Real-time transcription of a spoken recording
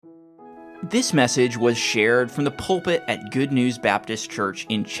This message was shared from the pulpit at Good News Baptist Church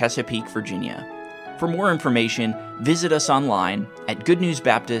in Chesapeake, Virginia. For more information, visit us online at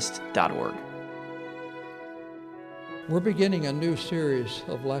goodnewsbaptist.org. We're beginning a new series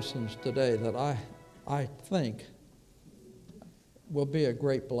of lessons today that I think will be a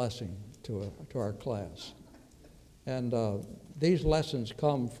great blessing to our class. And these lessons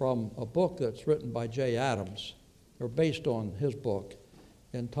come from a book that's written by Jay Adams, or based on his book,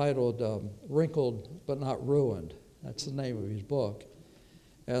 entitled Wrinkled But Not Ruined. That's the name of his book.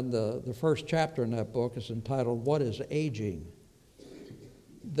 And the first chapter in that book is entitled, What is Aging?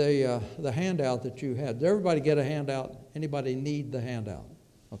 The handout that you had, did everybody get a handout? Anybody need the handout?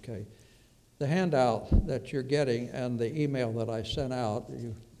 Okay. The handout that you're getting and the email that I sent out,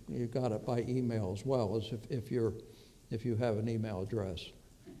 you got it by email as well, as if you have an email address.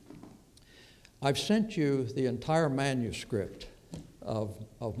 I've sent you the entire manuscript of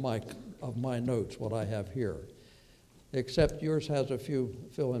my notes, what I have here, except yours has a few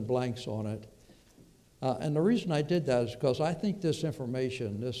fill-in blanks on it. And the reason I did that is because I think this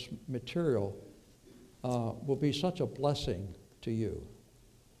information, this material, will be such a blessing to you,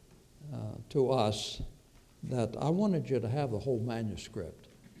 to us, that I wanted you to have the whole manuscript.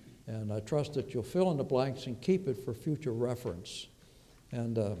 And I trust that you'll fill in the blanks and keep it for future reference.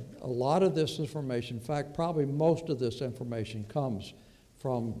 And a lot of this information, in fact, probably most of this information comes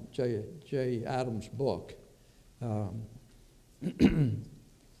from Jay Adams' book,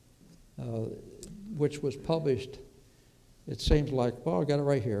 which was published, it seems like, well, I got it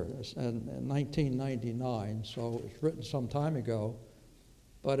right here, in 1999, so it's written some time ago,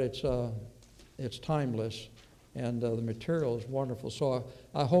 but it's timeless, and the material is wonderful. So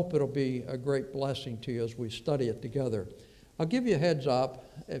I hope it'll be a great blessing to you as we study it together. I'll give you a heads up,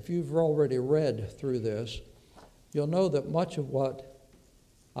 if you've already read through this, you'll know that much of what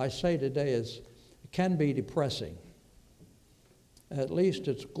I say today can be depressing. At least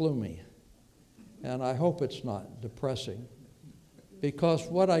it's gloomy. And I hope it's not depressing, because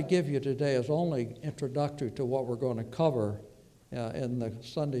what I give you today is only introductory to what we're going to cover in the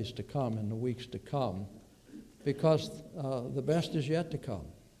Sundays to come, in the weeks to come, because the best is yet to come.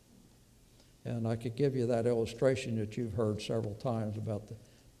 And I could give you that illustration that you've heard several times about the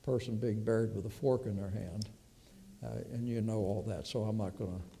person being buried with a fork in their hand, and you know all that, so I'm not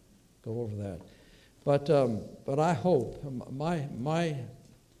going to go over that. But I hope, my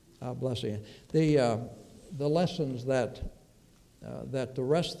blessing, the lessons that the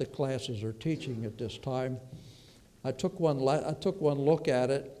rest of the classes are teaching at this time, I took one look at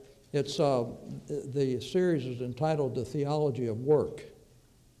it. It's the series is entitled The Theology of Work.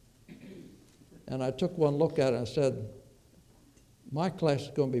 And I took one look at it and I said, my class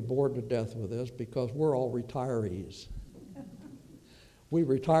is going to be bored to death with this because we're all retirees. We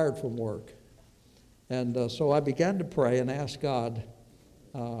retired from work. And so I began to pray and ask God,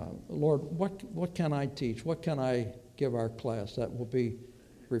 Lord, what can I teach? What can I give our class that will be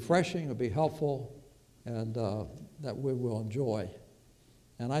refreshing, will be helpful, and that we will enjoy?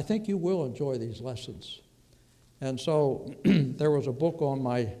 And I think you will enjoy these lessons. And so there was a book on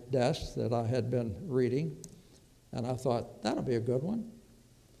my desk that I had been reading, and I thought, that'll be a good one.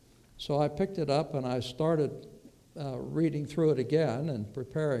 So I picked it up and I started reading through it again and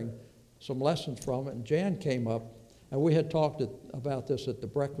preparing some lessons from it. And Jan came up, and we had talked about this at the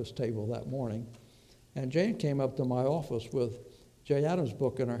breakfast table that morning. And Jan came up to my office with Jay Adams'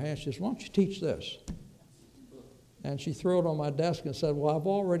 book in her hand. She said, why don't you teach this? And she threw it on my desk and said, well, I've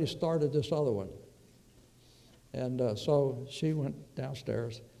already started this other one. And so she went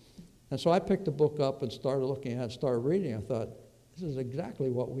downstairs. And so I picked the book up and started looking at it, started reading. I thought, this is exactly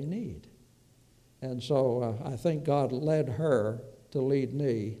what we need. And so I think God led her to lead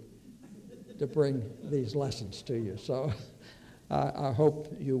me to bring these lessons to you. So I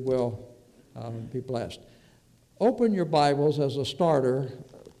hope you will be blessed. Open your Bibles as a starter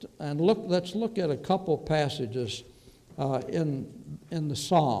and let's look at a couple passages in the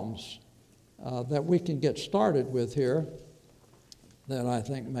Psalms that we can get started with here that I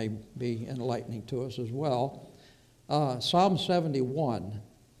think may be enlightening to us as well. Psalm 71.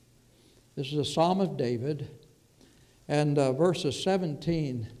 This is a Psalm of David, and verses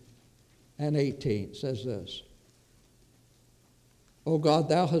 17 and 18 says this. O God,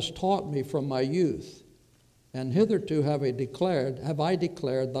 thou hast taught me from my youth, and hitherto have I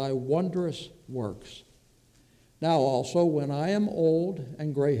declared thy wondrous works. Now also, when I am old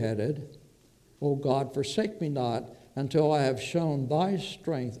and gray-headed, O God, forsake me not until I have shown thy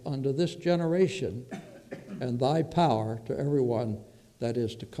strength unto this generation and thy power to everyone that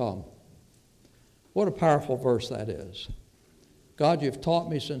is to come. What a powerful verse that is. God, you've taught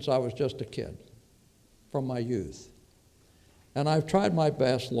me since I was just a kid, from my youth. And I've tried my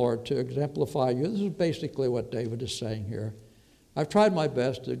best, Lord, to exemplify you. This is basically what David is saying here. I've tried my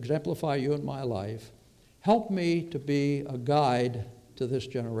best to exemplify you in my life. Help me to be a guide to this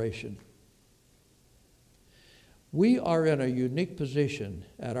generation. We are in a unique position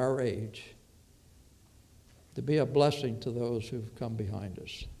at our age to be a blessing to those who've come behind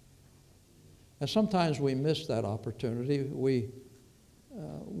us. And sometimes we miss that opportunity.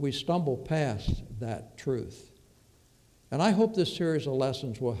 We stumble past that truth. And I hope this series of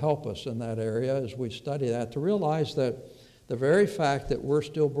lessons will help us in that area as we study that, to realize that the very fact that we're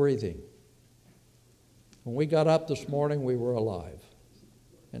still breathing. When we got up this morning, we were alive.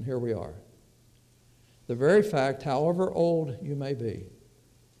 And here we are. The very fact, however old you may be,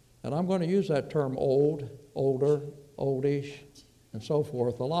 and I'm going to use that term old, older, oldish, and so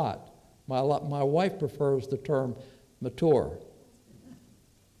forth a lot. My wife prefers the term mature.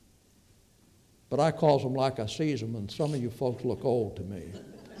 But I calls them like I sees them, and some of you folks look old to me.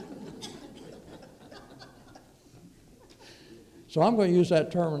 So I'm going to use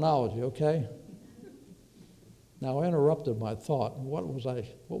that terminology, okay? Now I interrupted my thought. What was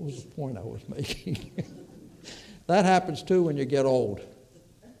the point I was making? That happens too when you get old,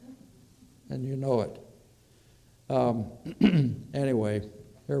 and you know it. Anyway,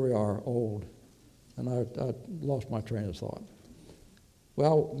 here we are, old, and I lost my train of thought.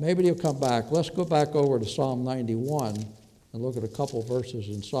 Well, maybe you'll come back. Let's go back over to Psalm 91 and look at a couple verses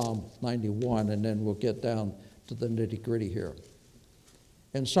in Psalm 91, and then we'll get down to the nitty-gritty here.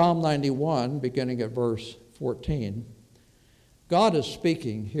 In Psalm 91, beginning at verse 14, God is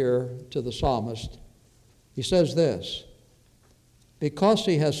speaking here to the psalmist. He says this, because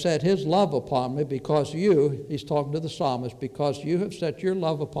he has set his love upon me, because you, he's talking to the psalmist, because you have set your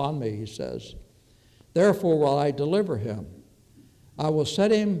love upon me, he says, therefore will I deliver him. I will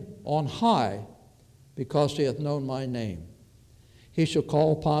set him on high, because he hath known my name. He shall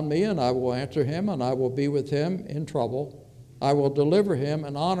call upon me, and I will answer him, and I will be with him in trouble. I will deliver him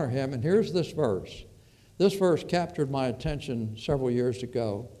and honor him. And here's this verse. This verse captured my attention several years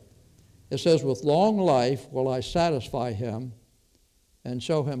ago. It says, with long life will I satisfy him and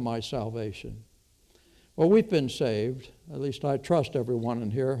show him my salvation. Well, we've been saved. At least I trust everyone in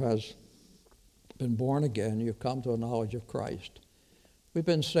here has been born again. You've come to a knowledge of Christ. We've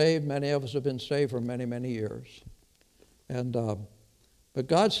been saved. Many of us have been saved for many, many years. And but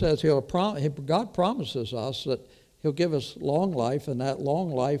God says God promises us that he'll give us long life, and that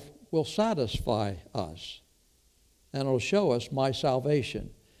long life will satisfy us. And it'll show us my salvation.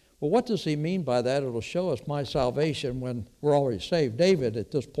 Well, what does he mean by that? It'll show us my salvation when we're already saved. David,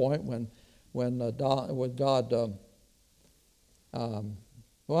 at this point, when God, well,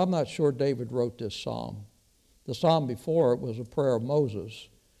 I'm not sure David wrote this psalm. The psalm before it was a prayer of Moses.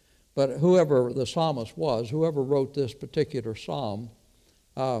 But whoever the psalmist was, whoever wrote this particular psalm,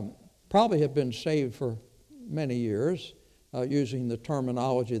 probably had been saved for many years, using the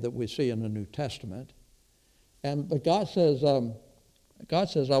terminology that we see in the New Testament. But God says,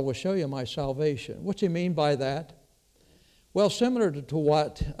 I will show you my salvation. What's he mean by that? Well, similar to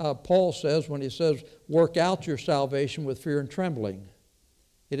what Paul says when he says, work out your salvation with fear and trembling.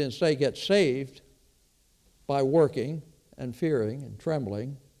 He didn't say get saved by working and fearing and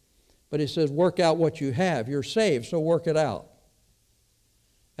trembling, but he says work out what you have. You're saved, so work it out.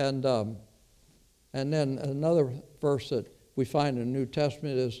 And then another verse that we find in the New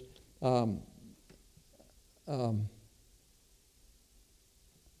Testament is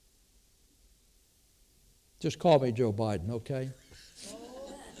just call me Joe Biden, okay?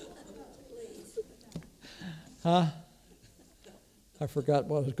 Huh? I forgot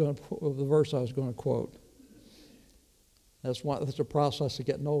the verse I was going to quote. That's a process of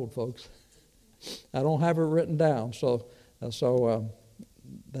getting old, folks. I don't have it written down, so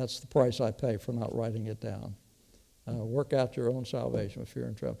that's the price I pay for not writing it down. Work out your own salvation with fear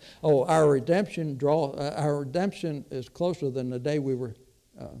and trembling. Oh, our redemption is closer than the day we were.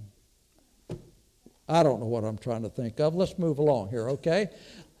 I don't know what I'm trying to think of. Let's move along here, okay?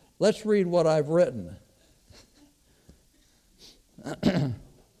 Let's read what I've written.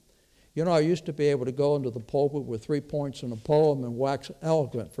 You know, I used to be able to go into the pulpit with 3 points in a poem and wax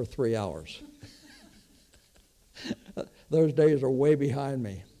eloquent for 3 hours. Those days are way behind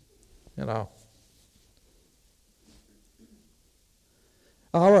me, you know.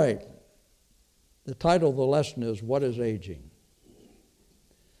 All right. The title of the lesson is, What is Aging?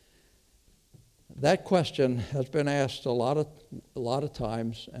 That question has been asked a lot of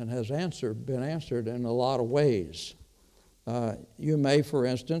times and has been answered in a lot of ways. You may, for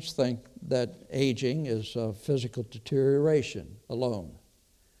instance, think that aging is physical deterioration alone.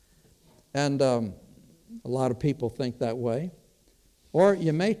 And a lot of people think that way. Or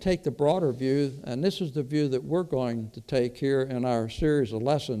you may take the broader view, and this is the view that we're going to take here in our series of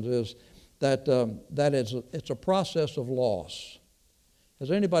lessons, is that it's a process of loss.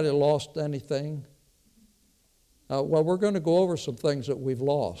 Has anybody lost anything? Well, we're going to go over some things that we've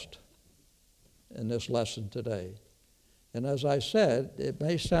lost in this lesson today. And as I said, it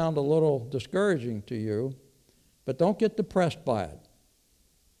may sound a little discouraging to you, but don't get depressed by it,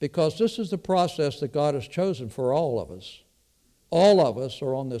 because this is the process that God has chosen for all of us. All of us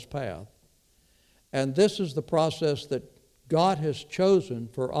are on this path. And this is the process that God has chosen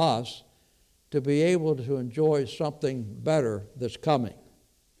for us to be able to enjoy something better that's coming.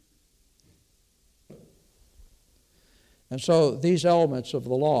 And so these elements of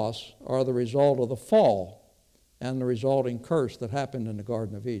the loss are the result of the fall and the resulting curse that happened in the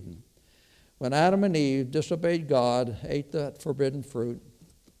Garden of Eden. When Adam and Eve disobeyed God, ate that forbidden fruit,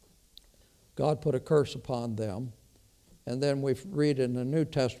 God put a curse upon them. And then we read in the New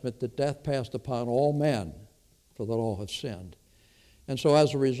Testament that death passed upon all men, for that all have sinned. And so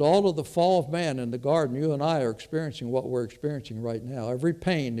as a result of the fall of man in the garden, you and I are experiencing what we're experiencing right now. Every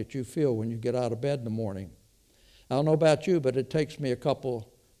pain that you feel when you get out of bed in the morning. I don't know about you, but it takes me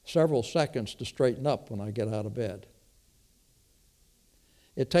several seconds to straighten up when I get out of bed.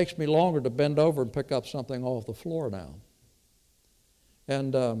 It takes me longer to bend over and pick up something off the floor now.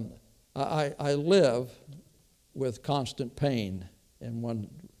 And I live with constant pain in one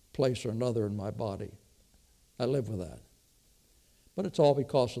place or another in my body. I live with that. But it's all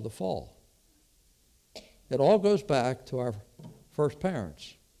because of the fall. It all goes back to our first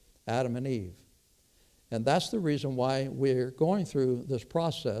parents, Adam and Eve. And that's the reason why we're going through this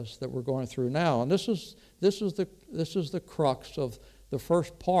process that we're going through now. And this is the crux of the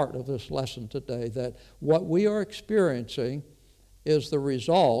first part of this lesson today, that what we are experiencing is the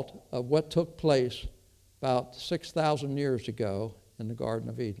result of what took place about 6,000 years ago in the Garden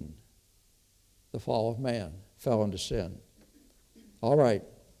of Eden. The fall of man fell into sin. All right.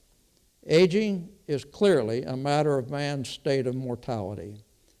 Aging is clearly a matter of man's state of mortality.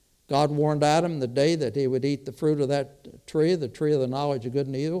 God warned Adam the day that he would eat the fruit of that tree, the tree of the knowledge of good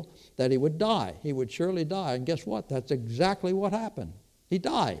and evil, that he would die. He would surely die. And guess what? That's exactly what happened. He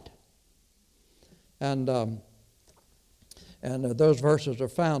died. And those verses are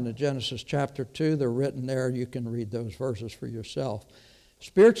found in Genesis chapter 2. They're written there. You can read those verses for yourself.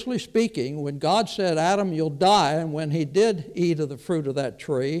 Spiritually speaking, when God said, Adam, you'll die, and when he did eat of the fruit of that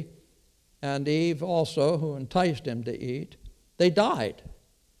tree, and Eve also, who enticed him to eat, they died.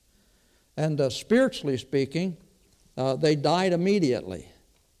 And spiritually speaking, they died immediately.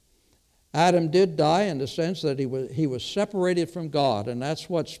 Adam did die in the sense that he was separated from God, and that's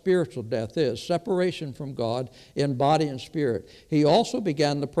what spiritual death is, separation from God in body and spirit. He also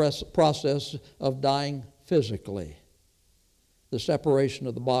began the process of dying physically, the separation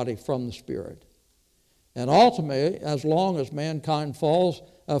of the body from the spirit. And ultimately, as long as mankind fails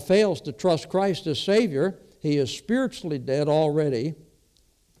to trust Christ as Savior, he is spiritually dead already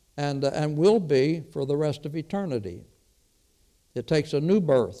and will be for the rest of eternity. It takes a new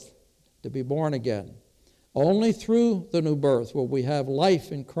birth to be born again. Only through the new birth will we have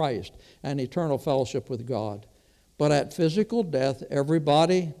life in Christ and eternal fellowship with God. But at physical death,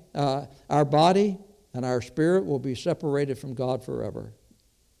 our body and our spirit will be separated from God forever,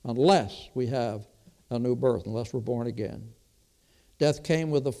 unless we have a new birth, unless we're born again. Death came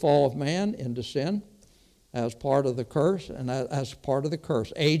with the fall of man into sin as part of the curse, and as part of the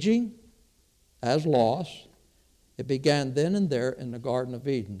curse, aging as loss. It began then and there in the Garden of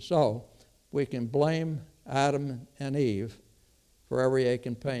Eden. So we can blame Adam and Eve for every ache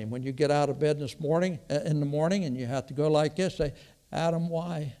and pain. When you get out of bed in the morning and you have to go like this, say, Adam,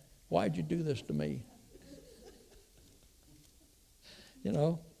 why'd you do this to me?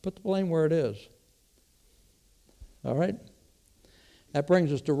 Put the blame where it is. All right? That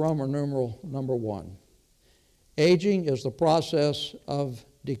brings us to Roman numeral number 1. Aging is the process of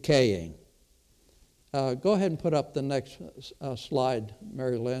decaying. Go ahead and put up the next slide,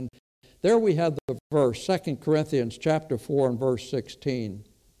 Mary Lynn. There we have the verse, 2 Corinthians chapter 4 and verse 16.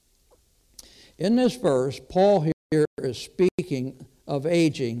 In this verse, Paul here is speaking of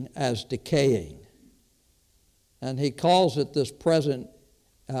aging as decaying. And he calls it this present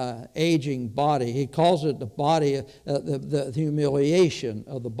aging body. He calls it the body, the humiliation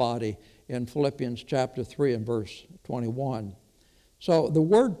of the body in Philippians chapter 3 and verse 21. So the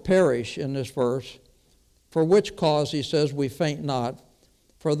word perish in this verse, for which cause, he says, we faint not,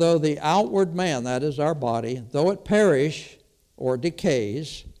 For though the outward man, that is our body, though it perish or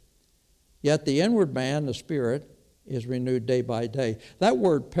decays, yet the inward man, the spirit, is renewed day by day. That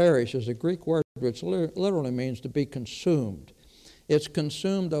word perish is a Greek word which literally means to be consumed. It's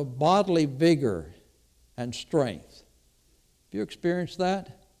consumed of bodily vigor and strength. Have you experienced that?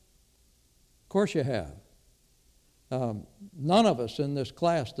 Of course you have. None of us in this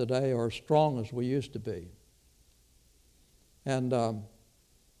class today are as strong as we used to be. And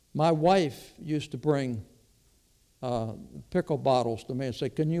my wife used to bring pickle bottles to me and say,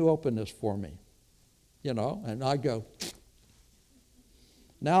 "Can you open this for me?" You know, and I go.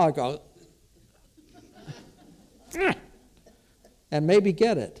 Now I go, and maybe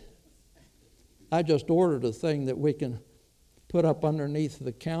get it. I just ordered a thing that we can put up underneath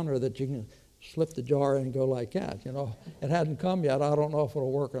the counter that you can slip the jar in and go like that. You know, it hadn't come yet. I don't know if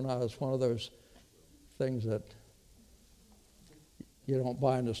it'll work or not. It's one of those things that you don't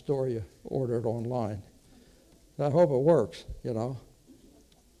buy in the store, you order it online. I hope it works, you know.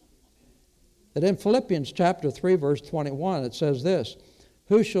 And in Philippians chapter 3, verse 21, it says this,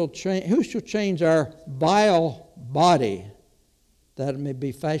 who shall change our vile body, that it may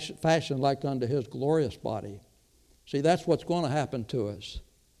be fashioned like unto his glorious body? See, that's what's going to happen to us.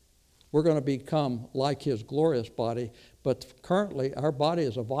 We're going to become like his glorious body, but currently our body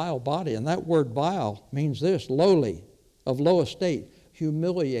is a vile body, and that word vile means this, lowly, of low estate,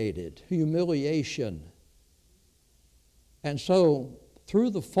 humiliated, humiliation. And so through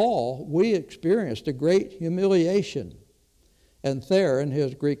the fall, we experienced a great humiliation. And Thayer, in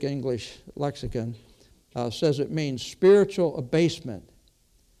his Greek English lexicon, says it means spiritual abasement.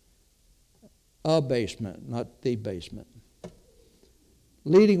 Abasement, not debasement.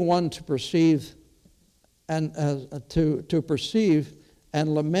 Leading one to perceive and to perceive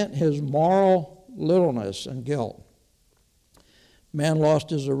and lament his moral littleness and guilt. Man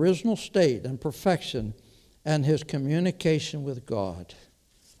lost his original state and perfection and his communication with God.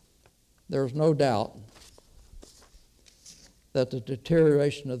 There's no doubt that the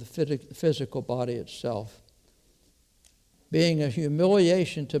deterioration of the physical body itself, being a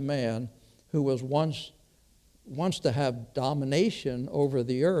humiliation to man who was once to have domination over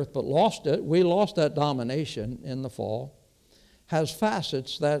the earth, but lost it. We lost that domination in the fall, has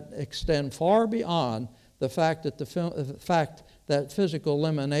facets that extend far beyond the fact that physical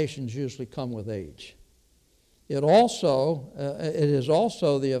eliminations usually come with age. It is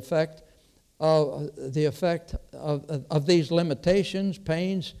also the effect of these limitations,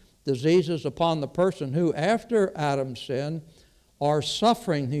 pains, diseases upon the person who, after Adam's sin, are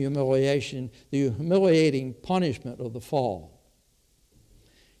suffering the humiliating punishment of the fall.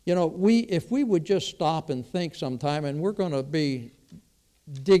 You know, if we would just stop and think sometime, and we're going to be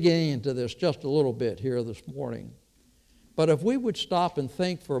digging into this just a little bit here this morning, but if we would stop and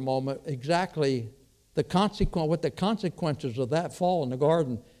think for a moment exactly what the consequences of that fall in the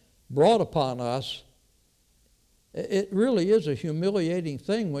garden brought upon us, it really is a humiliating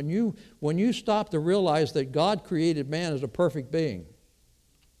thing when you stop to realize that God created man as a perfect being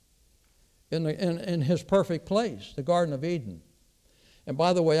in his perfect place, the Garden of Eden. And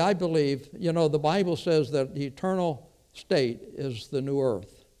by the way, I believe, you know, the Bible says that the eternal state is the new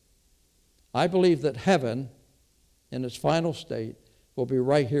earth. I believe that heaven, in its final state, will be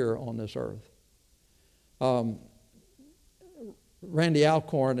right here on this earth. Randy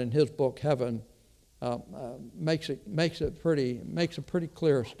Alcorn, in his book Heaven, makes a pretty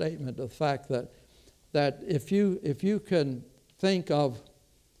clear statement of the fact that if you can think of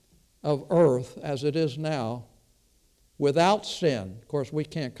earth as it is now, without sin, of course we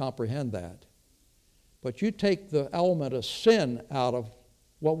can't comprehend that, but you take the element of sin out of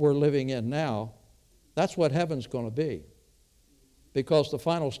what we're living in now, that's what heaven's going to be, because the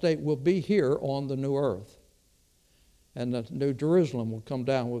final state will be here on the new earth. And the New Jerusalem will come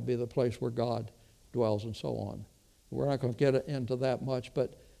down, will be the place where God dwells and so on. We're not going to get into that much,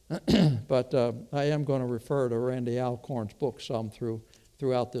 but I am going to refer to Randy Alcorn's book some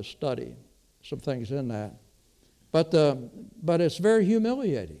throughout this study, some things in that. But it's very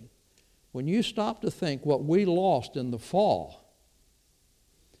humiliating when you stop to think what we lost in the fall.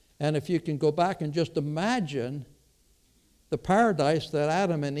 And if you can go back and just imagine the paradise that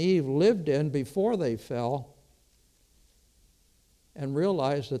Adam and Eve lived in before they fell, and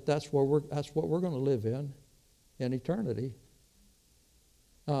realize that that's what we're going to live in eternity.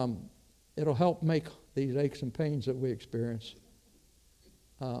 It'll help make these aches and pains that we experience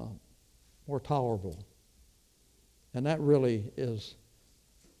more tolerable. And that really is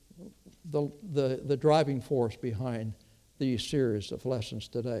the driving force behind these series of lessons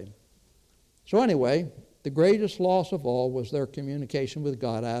today. So anyway, the greatest loss of all was their communication with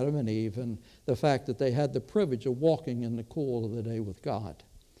God, Adam and Eve, and the fact that they had the privilege of walking in the cool of the day with God.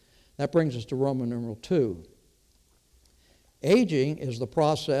 That brings us to Roman numeral 2. Aging is the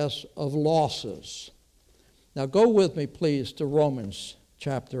process of losses. Now go with me, please, to Romans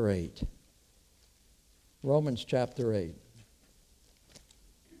chapter 8. Romans chapter 8.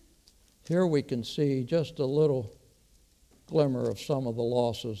 Here we can see just a little glimmer of some of the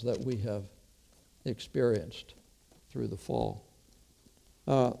losses that we have experienced through the fall.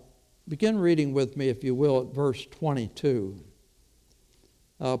 Begin reading with me, if you will, at verse 22.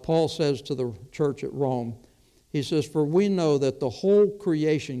 Paul says to the church at Rome, he says, "For we know that the whole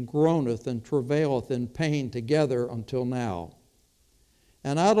creation groaneth and travaileth in pain together until now.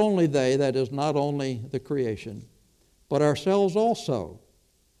 And not only they," that is, not only the creation, "but ourselves also,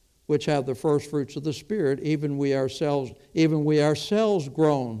 which have the first fruits of the Spirit, even we ourselves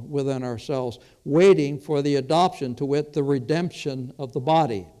groan within ourselves, waiting for the adoption, to wit, the redemption of the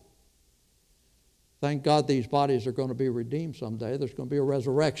body." Thank God these bodies are going to be redeemed someday. There's going to be a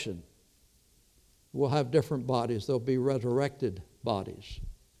resurrection. We'll have different bodies. They'll be resurrected bodies.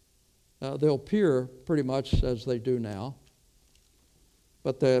 They'll appear pretty much as they do now.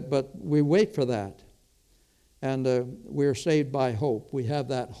 But we wait for that. And we're saved by hope. We have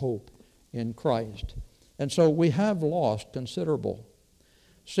that hope in Christ. And so we have lost considerable.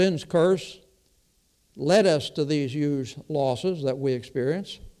 Sin's curse led us to these huge losses that we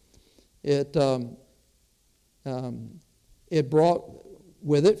experience. It brought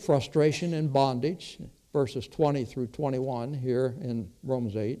with it frustration and bondage, verses 20 through 21 here in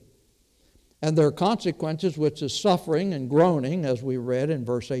Romans 8. And there are consequences, which is suffering and groaning, as we read in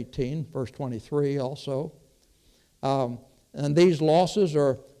verse 18, verse 23 also. And these losses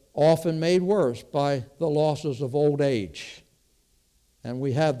are often made worse by the losses of old age. And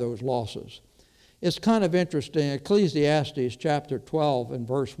we have those losses. It's kind of interesting. Ecclesiastes chapter 12 and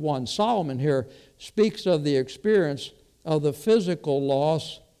verse 1, Solomon here speaks of the experience of the physical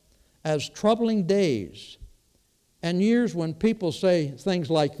loss as troubling days and years when people say things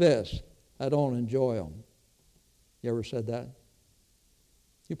like this, "I don't enjoy them." You ever said that?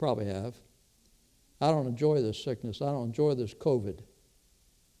 You probably have. "I don't enjoy this sickness. I don't enjoy this COVID.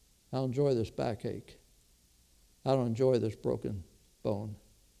 I don't enjoy this backache. I don't enjoy this broken bone."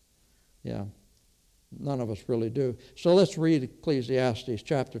 Yeah, none of us really do. So let's read Ecclesiastes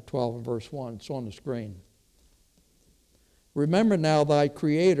chapter 12 and verse 1. It's on the screen. "Remember now thy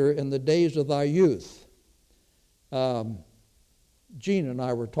Creator in the days of thy youth." Gene and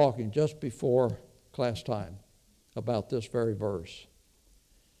I were talking just before class time about this very verse.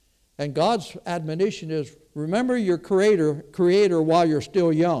 And God's admonition is, remember your Creator while you're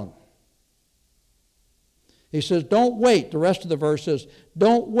still young. He says, don't wait. The rest of the verse says,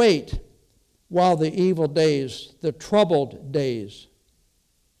 don't wait while the evil days, the troubled days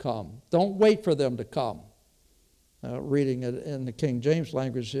come. Don't wait for them to come. Reading it in the King James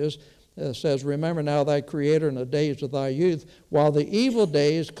language says, remember now thy Creator in the days of thy youth, while the evil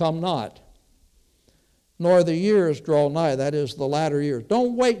days come not, nor the years draw nigh, that is, the latter years.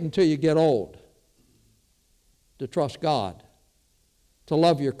 Don't wait until you get old to trust God, to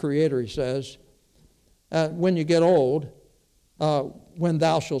love your Creator, he says. When you get old, when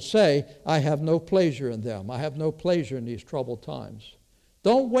thou shalt say, I have no pleasure in them. I have no pleasure in these troubled times.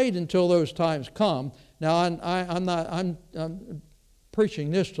 Don't wait until those times come. Now, I'm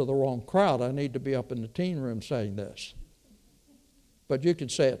preaching this to the wrong crowd. I need to be up in the teen room saying this. But you can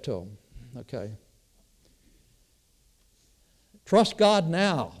say it to them, okay? Trust God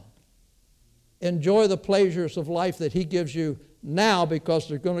now. Enjoy the pleasures of life that He gives you now, because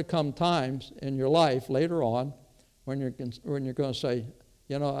there's going to come times in your life later on when you're going to say,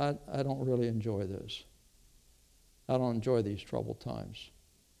 you know, I don't really enjoy this. I don't enjoy these troubled times.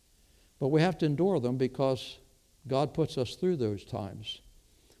 But we have to endure them because God puts us through those times.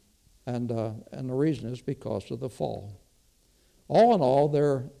 And the reason is because of the fall. All in all,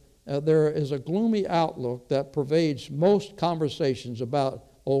 there is a gloomy outlook that pervades most conversations about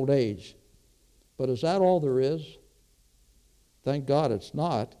old age. But is that all there is? Thank God it's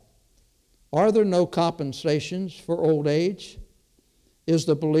not. Are there no compensations for old age? Is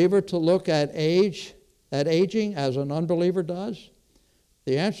the believer to look at aging as an unbeliever does?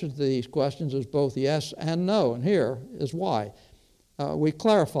 The answer to these questions is both yes and no, and here is why. We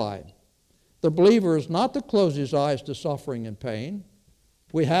clarify. The believer is not to close his eyes to suffering and pain.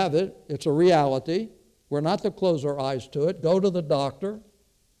 We have it. It's a reality. We're not to close our eyes to it. Go to the doctor.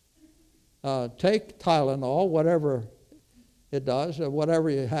 Take Tylenol, whatever it does, whatever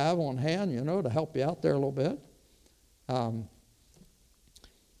you have on hand, you know, to help you out there a little bit.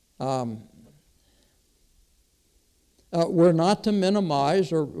 we're not to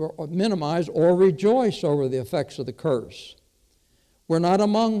minimize or rejoice over the effects of the curse. We're not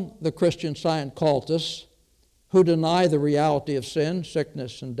among the Christian Science cultists who deny the reality of sin,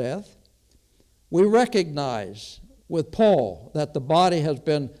 sickness, and death. We recognize with Paul that the body has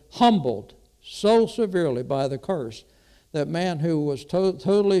been humbled so severely by the curse that man who was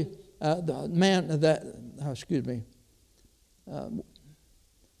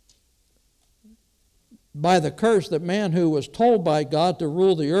by the curse that man who was told by God to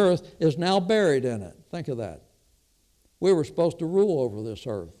rule the earth is now buried in it. Think of that. We were supposed to rule over this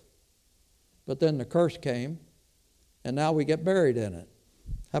earth. But then the curse came, and now we get buried in it.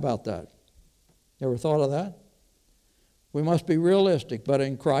 How about that? You ever thought of that? We must be realistic, but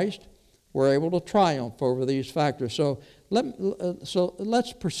in Christ, we're able to triumph over these factors. So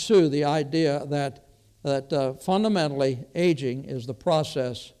let's pursue the idea that fundamentally aging is the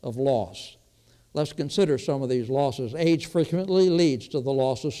process of loss. Let's consider some of these losses. Age frequently leads to the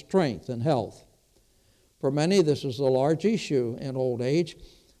loss of strength and health. For many, this is a large issue in old age,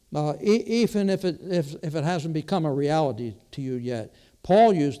 even if it hasn't become a reality to you yet.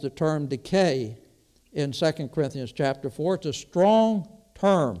 Paul used the term decay in 2 Corinthians chapter 4. It's a strong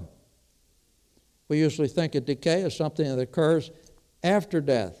term. We usually think of decay as something that occurs after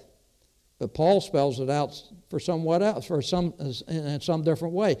death. But Paul spells it out for somewhat else, in some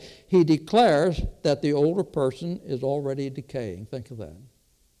different way. He declares that the older person is already decaying. Think of that.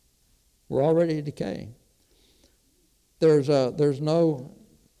 We're already decaying. There's no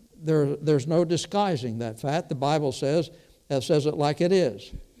disguising that fact. The Bible says it like it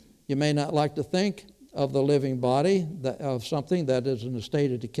is. You may not like to think of the living body of something that is in a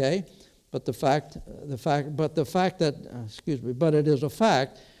state of decay, but it is a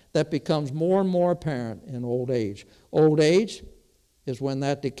fact that becomes more and more apparent in old age. Old age is when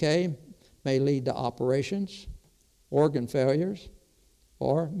that decay may lead to operations, organ failures,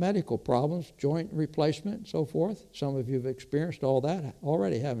 or medical problems, joint replacement, and so forth. Some of you have experienced all that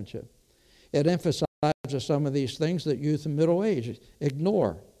already, haven't you? It emphasizes some of these things that youth and middle age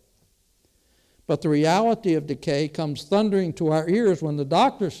ignore. But the reality of decay comes thundering to our ears when the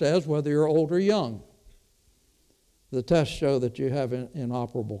doctor says whether you're old or young. The tests show that you have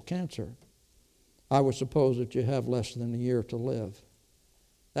inoperable cancer. I would suppose that you have less than a year to live.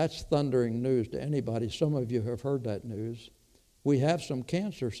 That's thundering news to anybody. Some of you have heard that news. We have some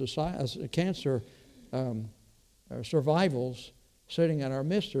cancer survivals sitting in our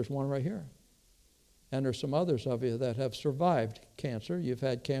midst. There's one right here. And there's some others of you that have survived cancer. You've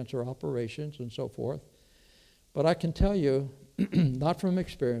had cancer operations and so forth. But I can tell you, not from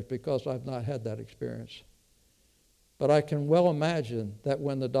experience, because I've not had that experience, but I can well imagine that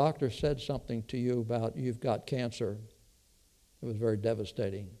when the doctor said something to you about you've got cancer, it was very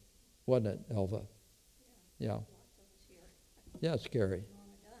devastating, wasn't it, Elva? Yeah. Yeah, it's scary.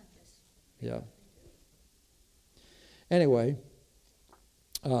 Yeah. Anyway,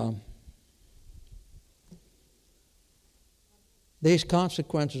 these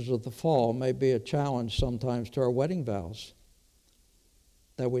consequences of the fall may be a challenge sometimes to our wedding vows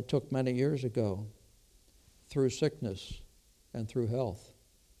that we took many years ago through sickness and through health.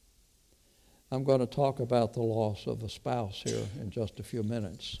 I'm going to talk about the loss of a spouse here in just a few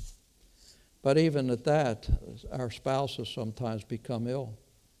minutes. But even at that, our spouses sometimes become ill.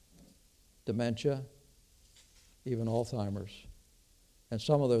 Dementia, even Alzheimer's, and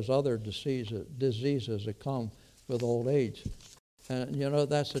some of those other diseases that come with old age. And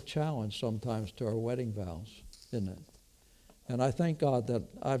that's a challenge sometimes to our wedding vows, isn't it? And I thank God that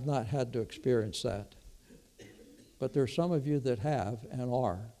I've not had to experience that. But there are some of you that have and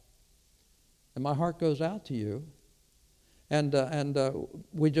are. And my heart goes out to you. And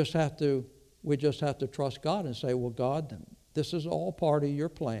we just have to trust God and say, well, God, this is all part of your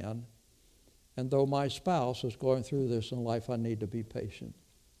plan. And though my spouse is going through this in life, I need to be patient.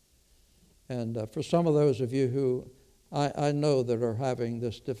 And for some of those of you who I know that are having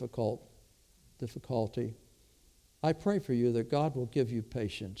this difficulty, I pray for you that God will give you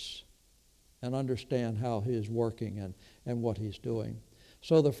patience and understand how He is working and what He's doing.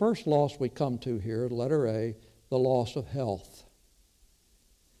 So the first loss we come to here, letter A, the loss of health.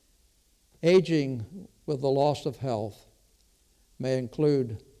 Aging with the loss of health may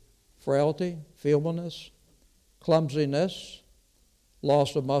include frailty, feebleness, clumsiness,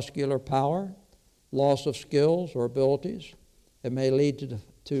 loss of muscular power, loss of skills or abilities. It may lead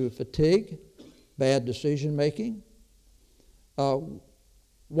to fatigue, bad decision making.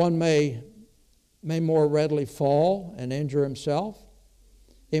 One may more readily fall and injure himself.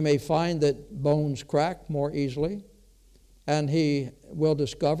 He may find that bones crack more easily, and he will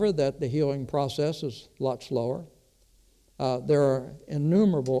discover that the healing process is a lot slower. There are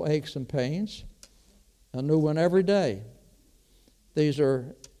innumerable aches and pains, a new one every day. These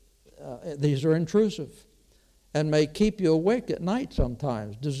are intrusive and may keep you awake at night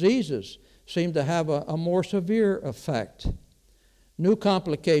sometimes. Diseases seem to have a more severe effect. New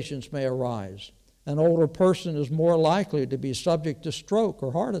complications may arise. An older person is more likely to be subject to stroke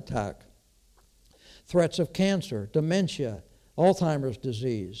or heart attack. Threats of cancer, dementia, Alzheimer's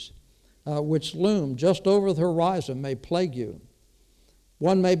disease, which loom just over the horizon, may plague you.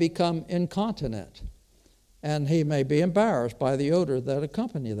 One may become incontinent, and he may be embarrassed by the odor that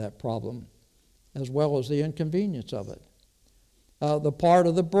accompany that problem, as well as the inconvenience of it. The part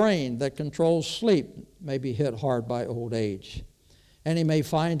of the brain that controls sleep may be hit hard by old age, and he may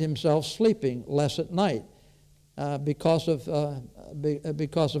find himself sleeping less at night because of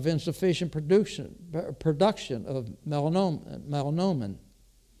insufficient production of melatonin.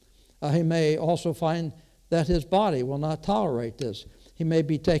 He may also find that his body will not tolerate this. He may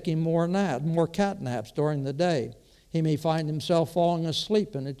be taking more cat naps during the day. He may find himself falling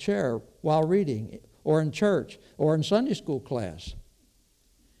asleep in a chair while reading, or in church, or in Sunday school class.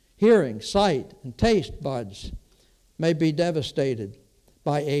 Hearing, sight, and taste buds may be devastated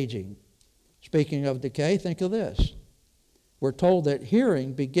by aging. Speaking of decay, think of this. We're told that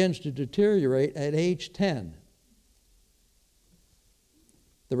hearing begins to deteriorate at age 10.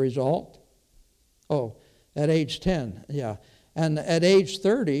 The result? At age 10, yeah. And at age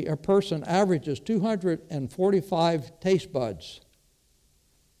 30, a person averages 245 taste buds.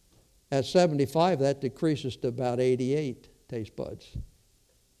 At 75, that decreases to about 88 taste buds.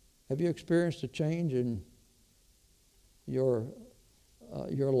 Have you experienced a change in your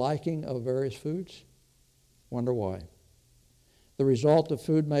liking of various foods? Wonder why. The result of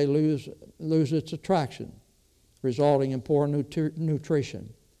food may lose its attraction, resulting in poor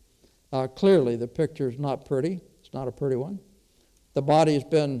nutrition. Clearly, the picture is not pretty. It's not a pretty one. The body has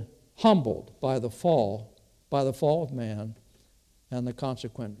been humbled by the fall of man and the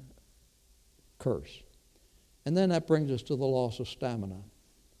consequent curse. And then that brings us to the loss of stamina.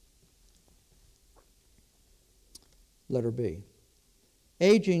 Letter B.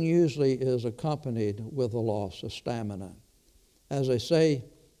 Aging usually is accompanied with a loss of stamina. As they say,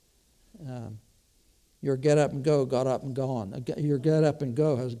 your get up and go got up and gone. Your get up and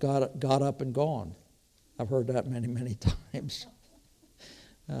go has got up and gone. I've heard that many, many times.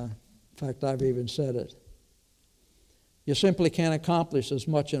 In fact, I've even said it. You simply can't accomplish as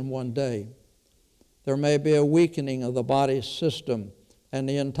much in one day. There may be a weakening of the body's system, and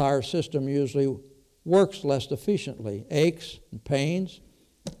the entire system usually works less efficiently. Aches and pains,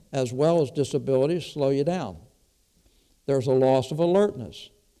 as well as disabilities, slow you down. There's a loss of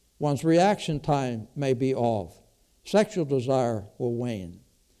alertness. One's reaction time may be off. Sexual desire will wane.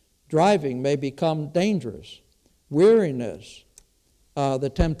 Driving may become dangerous. Weariness,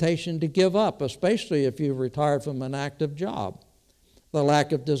 the temptation to give up, especially if you've retired from an active job. The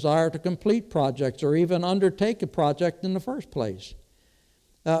lack of desire to complete projects or even undertake a project in the first place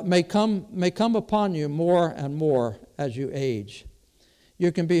may come upon you more and more as you age.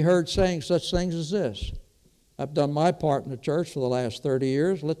 You can be heard saying such things as this: I've done my part in the church for the last 30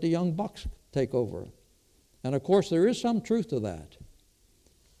 years, let the young bucks take over. And of course there is some truth to that.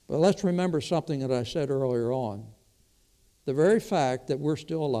 But let's remember something that I said earlier on. The very fact that we're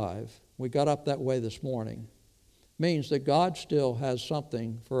still alive, we got up that way this morning, means that God still has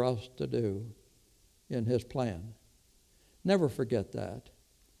something for us to do in His plan. Never forget that.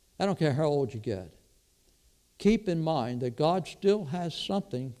 I don't care how old you get. Keep in mind that God still has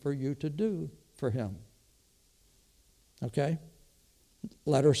something for you to do for Him. Okay?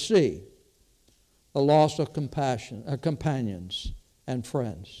 Letter C, the loss of companions and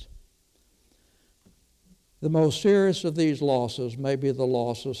friends. The most serious of these losses may be the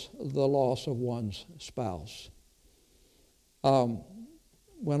loss of one's spouse.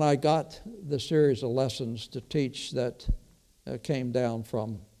 When I got the series of lessons to teach that came down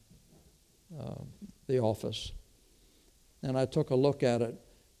from the office, and I took a look at it,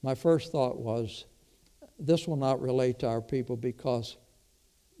 my first thought was, this will not relate to our people because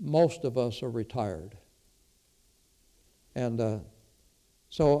most of us are retired. And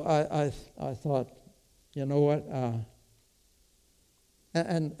so I thought, you know what?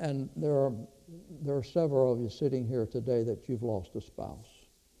 And there are several of you sitting here today that you've lost a spouse.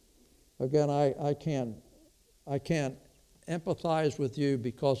 Again, I can't empathize with you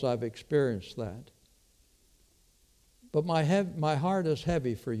because I've experienced that. But my heart is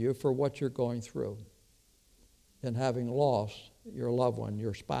heavy for you for what you're going through in having lost your loved one,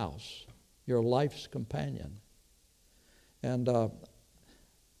 your spouse, your life's companion. And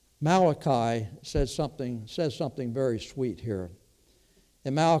Malachi says something very sweet here.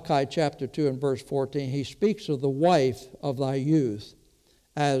 In Malachi chapter 2 and verse 14, he speaks of the wife of thy youth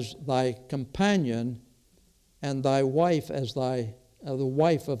as thy companion, and thy wife as the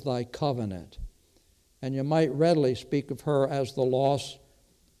wife of thy covenant. And you might readily speak of her as the loss,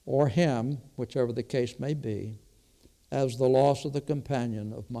 or him, whichever the case may be, as the loss of the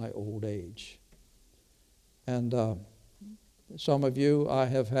companion of my old age. And some of you, I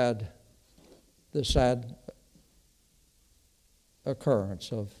have had the sad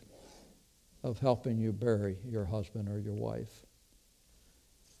occurrence of helping you bury your husband or your wife.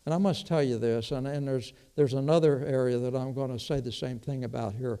 And I must tell you this, and there's another area that I'm going to say the same thing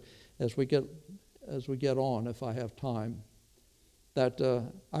about here as we get on, if I have time, that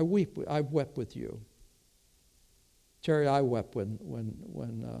I wept with you. Terry, I wept when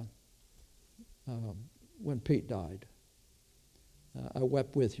Pete died. I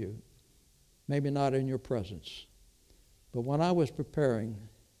wept with you. Maybe not in your presence. But when I was preparing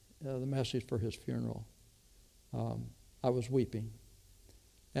the message for his funeral, I was weeping.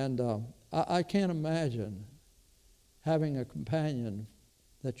 And I can't imagine having a companion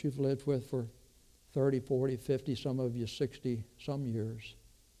that you've lived with for 30, 40, 50, some of you 60 some years,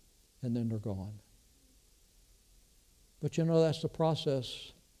 and then they're gone. But you know, that's the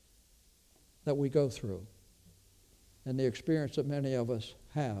process that we go through and the experience that many of us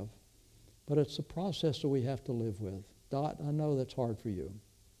have. But it's the process that we have to live with. Dot, I know that's hard for you.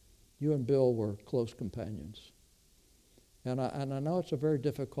 You and Bill were close companions. And I know it's a very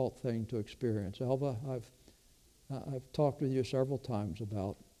difficult thing to experience. Elva, I've talked with you several times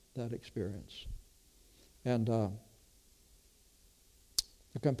about that experience. And the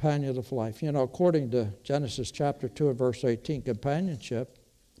companion of life. You know, according to Genesis chapter 2 and verse 18, companionship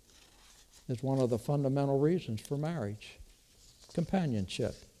is one of the fundamental reasons for marriage.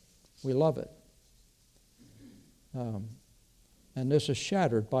 Companionship. We love it. And this is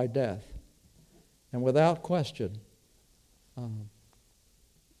shattered by death. And without question,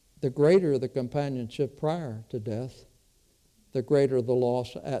 the greater the companionship prior to death, the greater the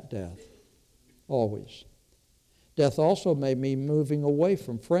loss at death. Always. Death also may mean moving away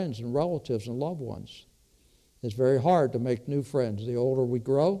from friends and relatives and loved ones. It's very hard to make new friends. The older we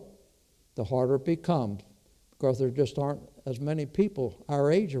grow, the harder it becomes, because there just aren't as many people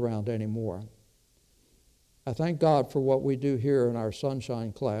our age around anymore. I thank God for what we do here in our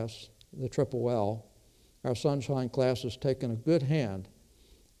Sunshine class, the Triple L. Our Sunshine class has taken a good hand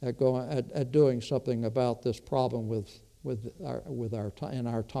at doing something about this problem with our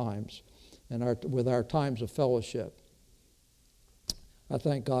times and with our times of fellowship. I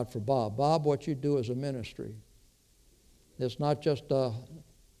thank God for Bob. Bob, what you do is a ministry. It's not just a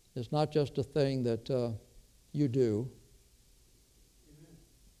thing that you do,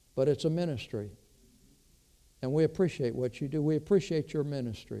 but it's a ministry. And we appreciate what you do. We appreciate your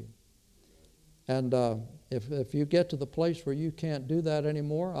ministry. And if you get to the place where you can't do that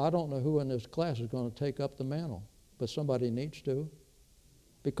anymore, I don't know who in this class is going to take up the mantle, but somebody needs to.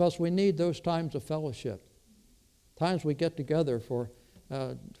 Because we need those times of fellowship, times we get together for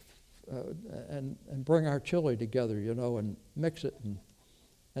and bring our chili together, you know, and mix it and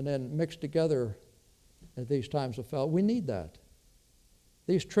then mix together at these times of fellowship. We need that.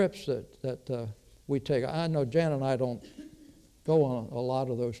 These trips that we take, I know Jan and I don't go on a lot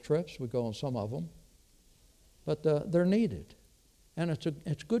of those trips. We go on some of them. But they're needed. And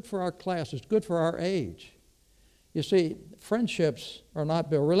it's good for our class. It's good for our age. You see, friendships are not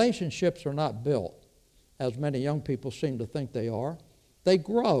built. Relationships are not built, as many young people seem to think they are. They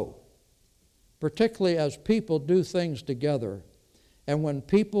grow, particularly as people do things together. And when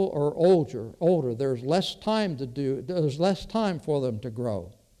people are older, there's less time for them to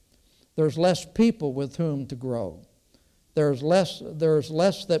grow. There's less people with whom to grow. There's less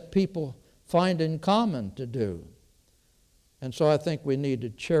that people find in common to do. And so I think we need to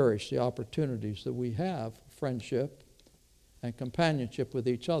cherish the opportunities that we have, friendship and companionship with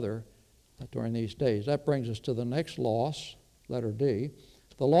each other during these days. That brings us to the next loss, letter D,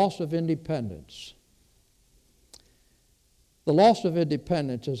 the loss of independence. The loss of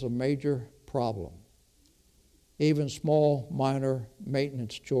independence is a major problem. Even small, minor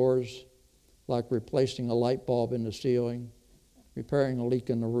maintenance chores like replacing a light bulb in the ceiling, repairing a leak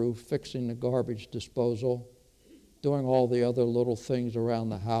in the roof, fixing the garbage disposal, doing all the other little things around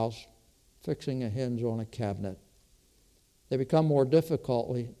the house, fixing a hinge on a cabinet. They become more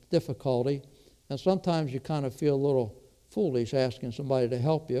difficulty, and sometimes you kind of feel a little foolish asking somebody to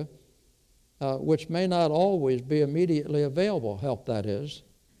help you, which may not always be immediately available, help that is.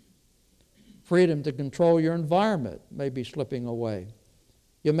 Freedom to control your environment may be slipping away.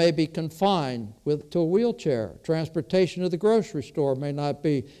 You may be confined to a wheelchair. Transportation to the grocery store may not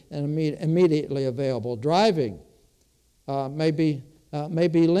be immediately available. Driving may be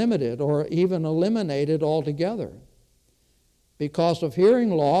limited or even eliminated altogether. Because of hearing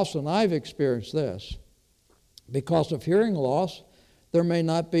loss, and I've experienced this, because of hearing loss, there may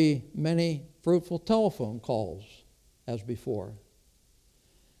not be many fruitful telephone calls as before.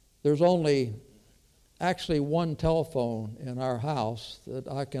 There's only actually one telephone in our house that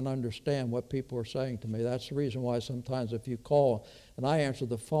I can understand what people are saying to me. That's the reason why sometimes if you call and I answer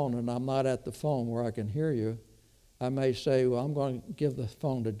the phone and I'm not at the phone where I can hear you, I may say, well, I'm going to give the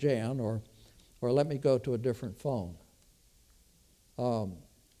phone to Jan, or let me go to a different phone.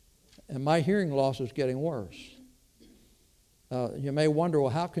 And my hearing loss is getting worse. You may wonder, well,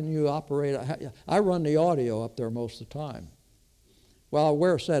 how can you operate? I run the audio up there most of the time. Well, I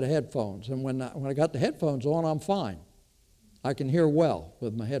wear a set of headphones, and when I got the headphones on, I'm fine. I can hear well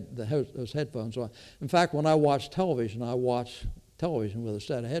with those headphones on. In fact, when I watch television with a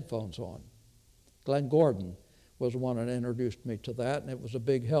set of headphones on. Glenn Gordon was the one that introduced me to that, and it was a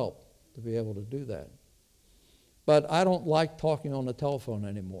big help to be able to do that. But I don't like talking on the telephone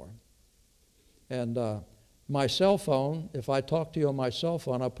anymore. And my cell phone, if I talk to you on my cell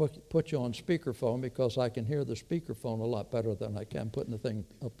phone, I put you on speakerphone because I can hear the speakerphone a lot better than I can putting the thing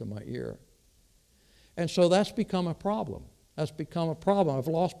up to my ear. And so that's become a problem. I've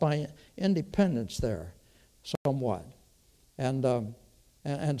lost my independence there somewhat. And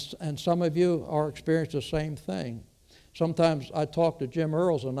some of you are experiencing the same thing. Sometimes I talk to Jim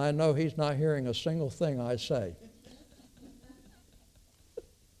Earls and I know he's not hearing a single thing I say.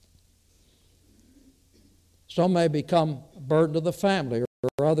 Some may become a burden to the family,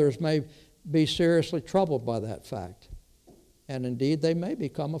 or others may be seriously troubled by that fact. And indeed, they may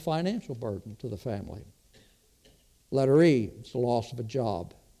become a financial burden to the family. Letter E is the loss of a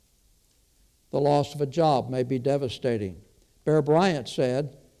job. The loss of a job may be devastating. Bear Bryant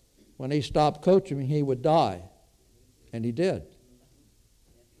said when he stopped coaching, he would die. And he did.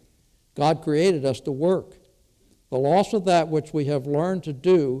 God created us to work. The loss of that which we have learned to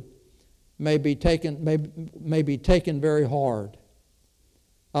do may be taken very hard.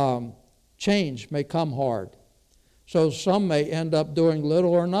 Change may come hard. So some may end up doing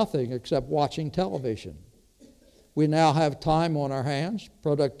little or nothing except watching television. We now have time on our hands,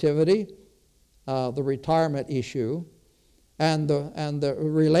 productivity, the retirement issue, and the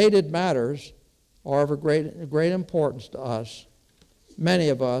related matters are of great importance to us. Many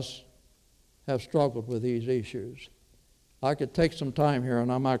of us have struggled with these issues. I could take some time here,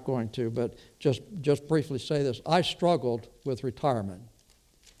 and I'm not going to, but just briefly say this. I struggled with retirement.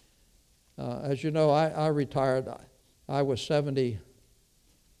 As you know, I retired. I was 70,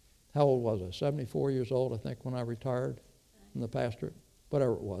 how old was I? 74 years old, I think, when I retired from the pastorate.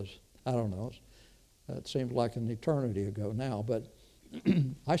 Whatever it was. I don't know. It seems like an eternity ago now, but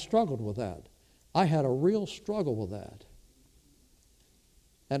I struggled with that. I had a real struggle with that.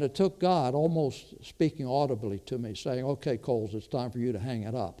 And it took God almost speaking audibly to me, saying, okay, Coles, it's time for you to hang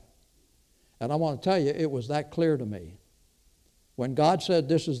it up. And I want to tell you, it was that clear to me. When God said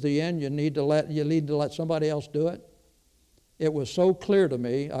this is the end, you need to let somebody else do it, it was so clear to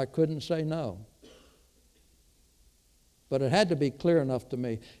me, I couldn't say no. But it had to be clear enough to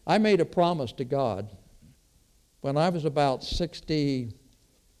me. I made a promise to God when I was about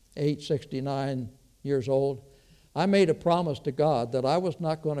 68, 69 years old. I made a promise to God that I was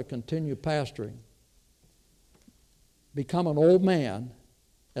not going to continue pastoring, become an old man,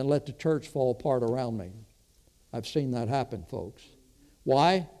 and let the church fall apart around me. I've seen that happen, folks.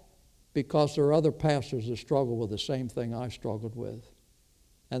 Why? Because there are other pastors that struggle with the same thing I struggled with.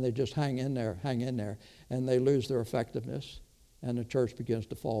 And they just hang in there, and they lose their effectiveness, and the church begins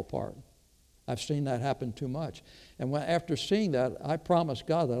to fall apart. I've seen that happen too much. And after seeing that, I promised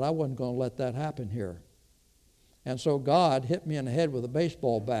God that I wasn't going to let that happen here. And so God hit me in the head with a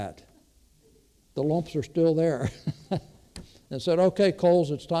baseball bat. The lumps are still there. And said, okay,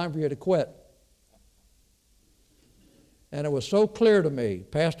 Coles, it's time for you to quit. And it was so clear to me.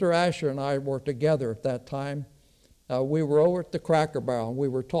 Pastor Asher and I were together at that time. We were over at the Cracker Barrel, and we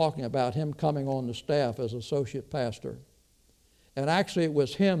were talking about him coming on the staff as associate pastor. And actually it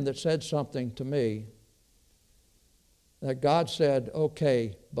was him that said something to me that God said,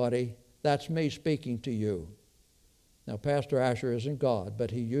 okay, buddy, that's me speaking to you. Now, Pastor Asher isn't God,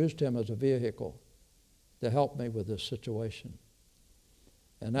 but he used him as a vehicle to help me with this situation.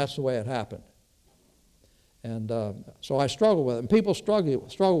 And that's the way it happened. And so I struggle with it. And people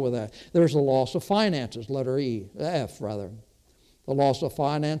struggle with that. There's the loss of finances, letter F. The loss of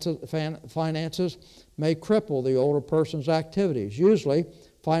finances may cripple the older person's activities. Usually,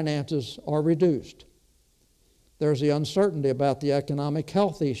 finances are reduced. There's the uncertainty about the economic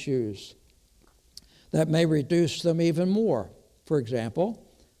health issues that may reduce them even more. For example,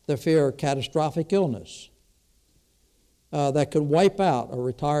 the fear of catastrophic illness that could wipe out a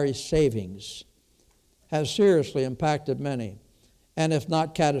retiree's savings has seriously impacted many. And if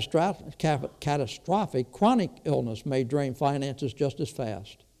not catastrophic, chronic illness may drain finances just as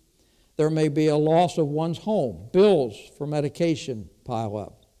fast. There may be a loss of one's home. Bills for medication pile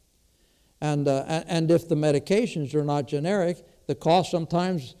up. And if the medications are not generic, the costs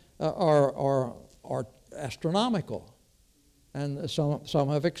sometimes are astronomical. And some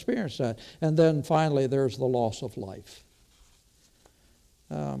have experienced that. And then finally, there's the loss of life.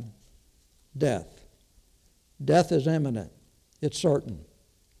 Death. Death is imminent. It's certain.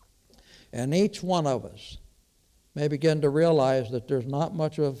 And each one of us may begin to realize that there's not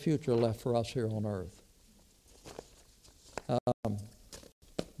much of a future left for us here on earth.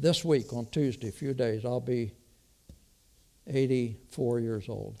 This week, on Tuesday, a few days, I'll be 84 years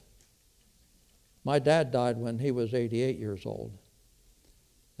old. My dad died when he was 88 years old.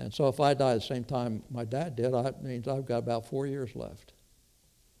 And so if I die at the same time my dad did, that means I've got about 4 years left.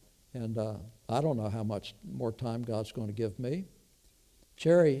 And I don't know how much more time God's going to give me.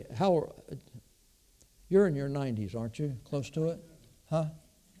 Cherry, you're in your 90s, aren't you? Close to it? Huh?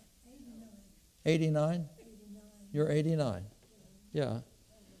 89? You're 89. Yeah.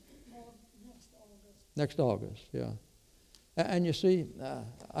 Next August, yeah. And you see,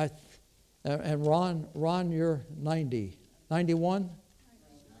 and Ron, you're 90. 91?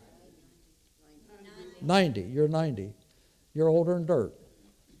 90. You're 90. You're older than dirt.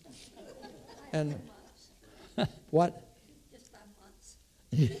 And what? Just 5 months.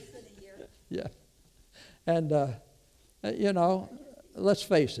 Just a year. Yeah. And, let's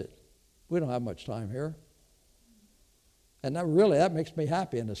face it. We don't have much time here. And that makes me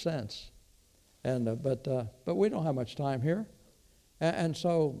happy in a sense. And but we don't have much time here. And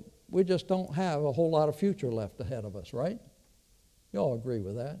so we just don't have a whole lot of future left ahead of us, right? You all agree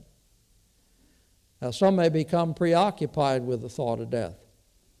with that? Now, some may become preoccupied with the thought of death,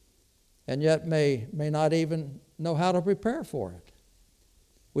 and yet may not even know how to prepare for it.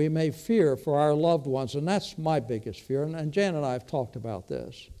 We may fear for our loved ones, and that's my biggest fear, and Jan and I have talked about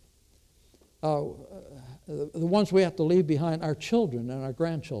this. The ones we have to leave behind, our children and our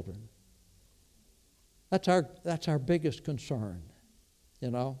grandchildren. That's our biggest concern,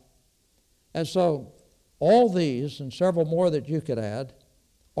 you know. And so all these and several more that you could add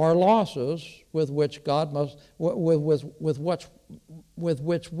are losses with which God must with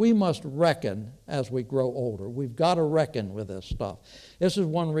which we must reckon as we grow older. We've got to reckon with this stuff. This is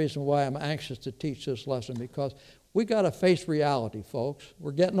one reason why I'm anxious to teach this lesson, because we got to face reality, folks.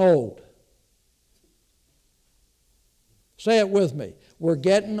 We're getting old. Say it with me. We're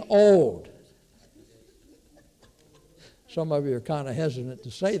getting old. Some of you are kind of hesitant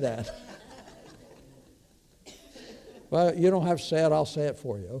to say that. Well, you don't have to say it. I'll say it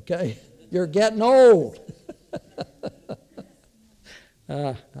for you, okay? You're getting old.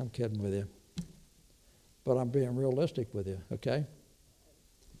 I'm kidding with you. But I'm being realistic with you, okay?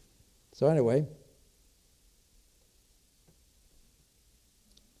 So anyway,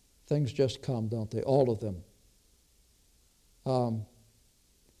 things just come, don't they? All of them.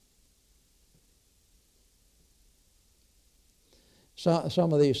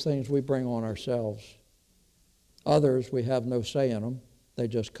 Some of these things we bring on ourselves. Others, we have no say in them. They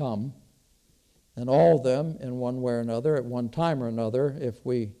just come. And all of them, in one way or another, at one time or another, if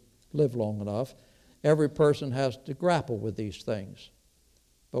we live long enough, every person has to grapple with these things.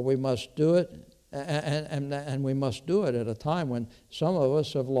 But we must do it, and we must do it at a time when some of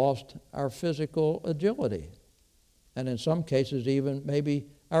us have lost our physical agility. And in some cases, even maybe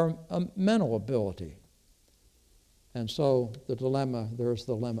our mental ability. And so there's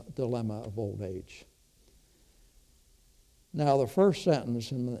the dilemma of old age. Now, the first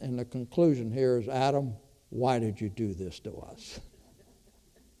sentence in the conclusion here is, Adam, why did you do this to us?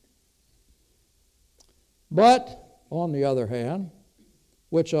 But, on the other hand,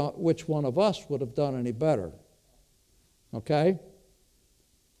 which one of us would have done any better? Okay?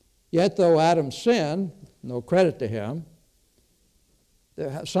 Yet, though Adam sinned, no credit to him,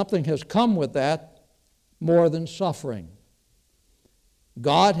 something has come with that more than suffering.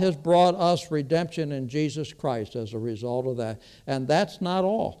 God has brought us redemption in Jesus Christ as a result of that. And that's not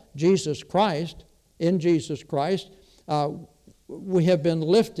all. In Jesus Christ, we have been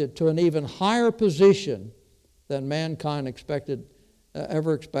lifted to an even higher position than mankind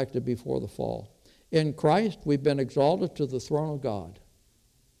ever expected before the fall. In Christ, we've been exalted to the throne of God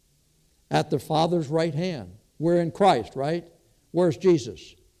at the Father's right hand. We're in Christ, right? Where's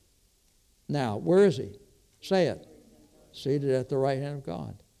Jesus? Now, where is he? Say it. Seated at the right hand of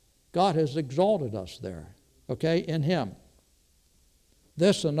God. God has exalted us there, okay, in him.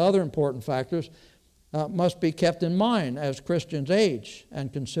 This and other important factors must be kept in mind as Christians age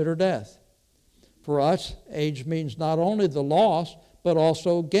and consider death. For us, age means not only the loss, but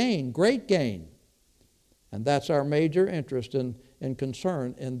also gain, great gain. And that's our major interest and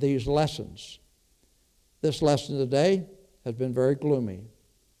concern in these lessons. This lesson today has been very gloomy,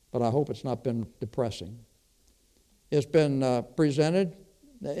 but I hope it's not been depressing. It's been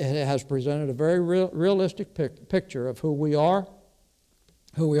it has presented a very realistic picture of who we are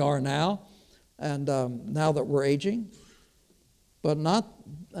now, and now that we're aging, but not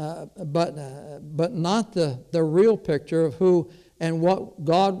the real picture of who and what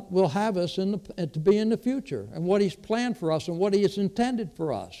God will have us to be in the future, and what he's planned for us and what he has intended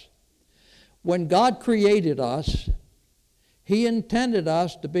for us. When God created us, he intended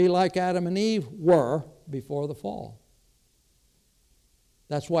us to be like Adam and Eve were before the fall.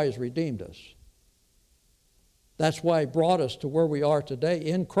 That's why he's redeemed us. That's why he brought us to where we are today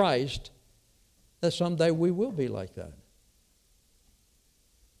in Christ, that someday we will be like that.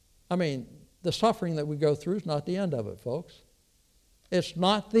 I mean, the suffering that we go through is not the end of it, folks. It's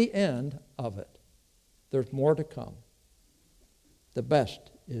not the end of it. There's more to come. The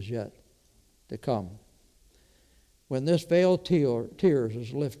best is yet to come. When this veil of tears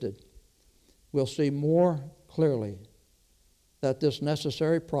is lifted, we'll see more clearly that this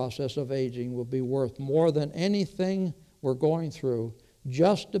necessary process of aging will be worth more than anything we're going through,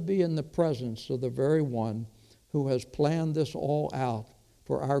 just to be in the presence of the very one who has planned this all out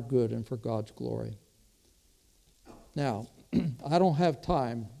for our good and for God's glory. Now, I don't have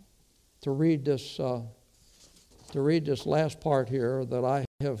time to read this last part here that I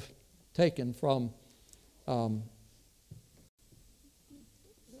have taken from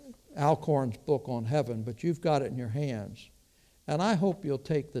Alcorn's book on heaven, but you've got it in your hands. And I hope you'll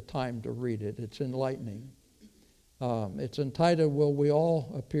take the time to read it. It's enlightening. It's entitled, Will We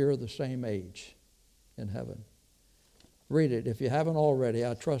All Appear the Same Age in Heaven? Read it. If you haven't already,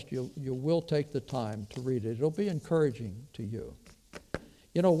 I trust you will take the time to read it. It'll be encouraging to you.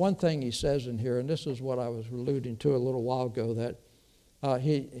 You know, one thing he says in here, and this is what I was alluding to a little while ago, that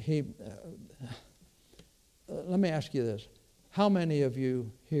let me ask you this. How many of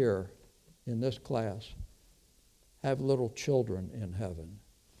you here in this class have little children in heaven?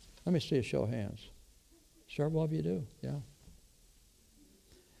 Let me see a show of hands. Several of you do, yeah.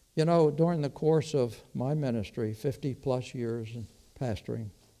 You know, during the course of my ministry, 50 plus years in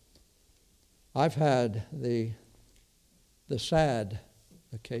pastoring, I've had the sad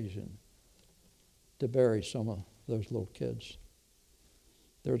occasion to bury some of those little kids.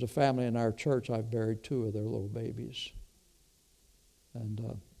 There's a family in our church, I've buried 2 of their little babies. And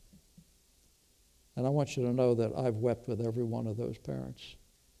I want you to know that I've wept with every one of those parents.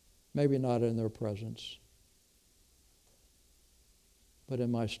 Maybe not in their presence, but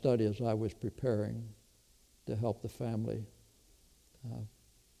in my study as I was preparing to help the family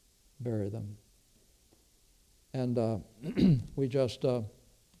bury them. And we just a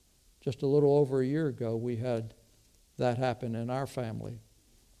little over a year ago, we had that happen in our family.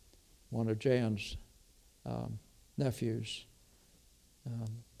 One of Jan's nephews,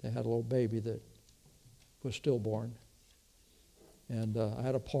 they had a little baby that was stillborn. And I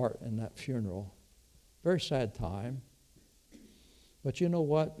had a part in that funeral. Very sad time. But you know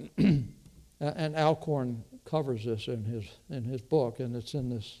what? And Alcorn covers this in his book, and it's in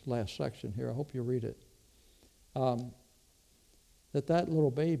this last section here. I hope you read it. That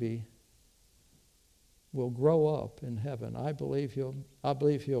little baby will grow up in heaven. I believe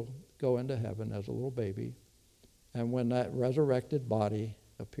he'll go into heaven as a little baby. And when that resurrected body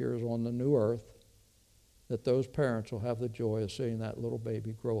appears on the new earth, that those parents will have the joy of seeing that little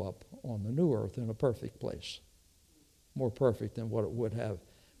baby grow up on the new earth in a perfect place. More perfect than what it would have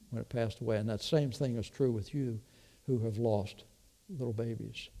when it passed away. And that same thing is true with you who have lost little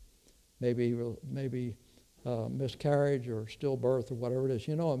babies. Maybe miscarriage or stillbirth or whatever it is.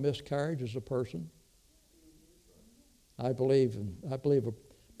 You know, a miscarriage is a person. I believe a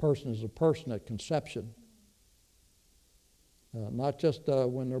person is a person at conception. Not just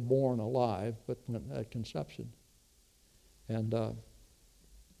when they're born alive, but at conception. And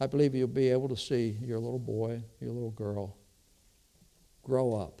I believe you'll be able to see your little boy, your little girl,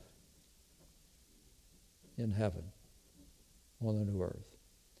 grow up in heaven on the new earth.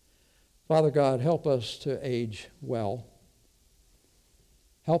 Father God, help us to age well.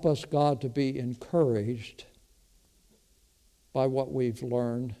 Help us, God, to be encouraged by what we've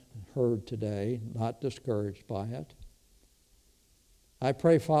learned and heard today, not discouraged by it. I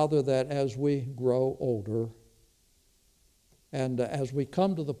pray, Father, that as we grow older and as we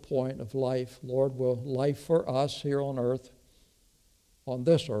come to the point of life, Lord, will life for us here on earth, on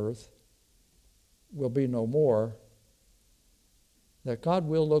this earth, will be no more, that God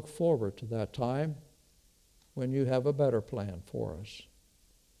will look forward to that time when you have a better plan for us.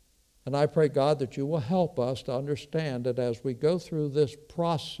 And I pray, God, that you will help us to understand that as we go through this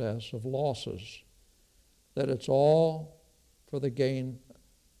process of losses, that it's all for the gain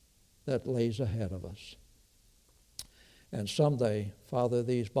that lays ahead of us. And someday, Father,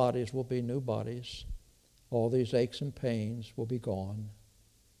 these bodies will be new bodies. All these aches and pains will be gone.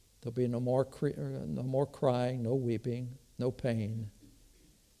 There'll be no more crying, no weeping, no pain.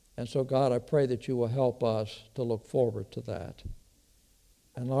 And so, God, I pray that you will help us to look forward to that.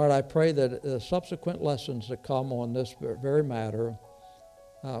 And Lord, I pray that the subsequent lessons that come on this very matter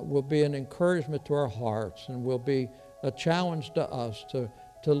will be an encouragement to our hearts and will be a challenge to us to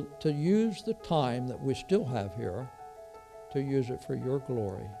use the time that we still have here, to use it for your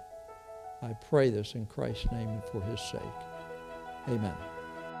glory. I pray this in Christ's name and for his sake. Amen.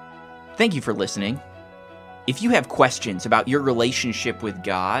 Thank you for listening. If you have questions about your relationship with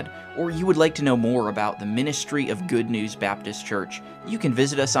God, or you would like to know more about the ministry of Good News Baptist Church, you can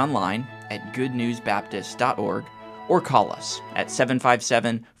visit us online at goodnewsbaptist.org or call us at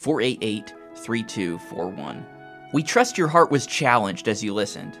 757-488-3241. We trust your heart was challenged as you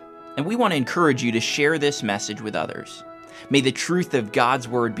listened, and we want to encourage you to share this message with others. May the truth of God's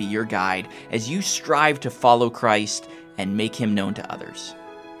Word be your guide as you strive to follow Christ and make Him known to others.